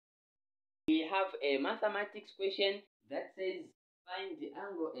have a mathematics question that says find the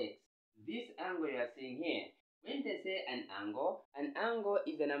angle x. This angle you are seeing here, when they say an angle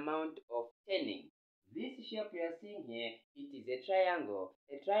is an amount of turning. This shape you are seeing here, it is a triangle.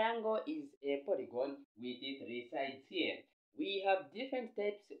 A triangle is a polygon with three sides here. We have different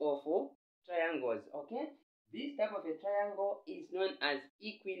types of triangles, okay? This type of a triangle is known as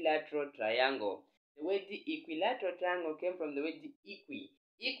equilateral triangle. The word equilateral triangle came from the word equi.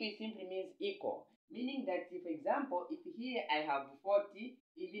 Equi simply means equal, meaning that, for example, if here I have 40,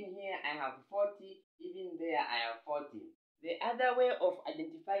 even here I have 40, even there I have 40. The other way of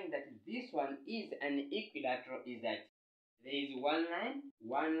identifying that this one is an equilateral is that there is one line,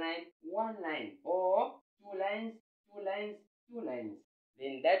 one line, one line, or two lines, two lines, two lines.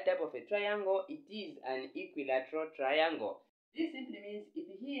 Then that type of a triangle, it is an equilateral triangle. This simply means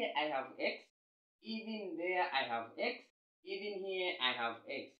if here I have x, even there I have x, even here I have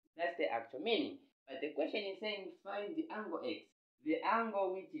x. That's the actual meaning. But the question is saying find the angle x, the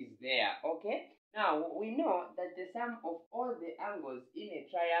angle which is there, okay? Now, we know that the sum of all the angles in a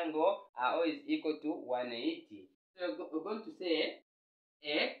triangle are always equal to 180. So we're going to say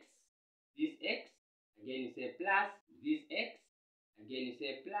x, this x, again you say plus this x, again you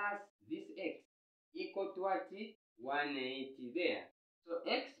say plus this x, equal to what? 180 there. So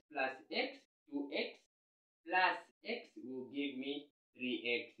x plus x, 2x, plus x will give me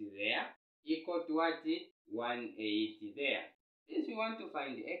 3x there, equal to what? 180 there. Since we want to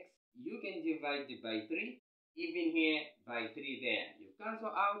find x, you can divide it by 3, even here by 3 there. You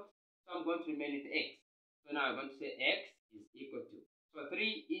cancel out, so I'm going to remain with x. So now I'm going to say x is equal to, so 3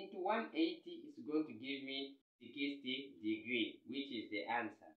 into 180 is going to give me 60 degrees, which is the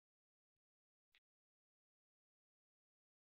answer.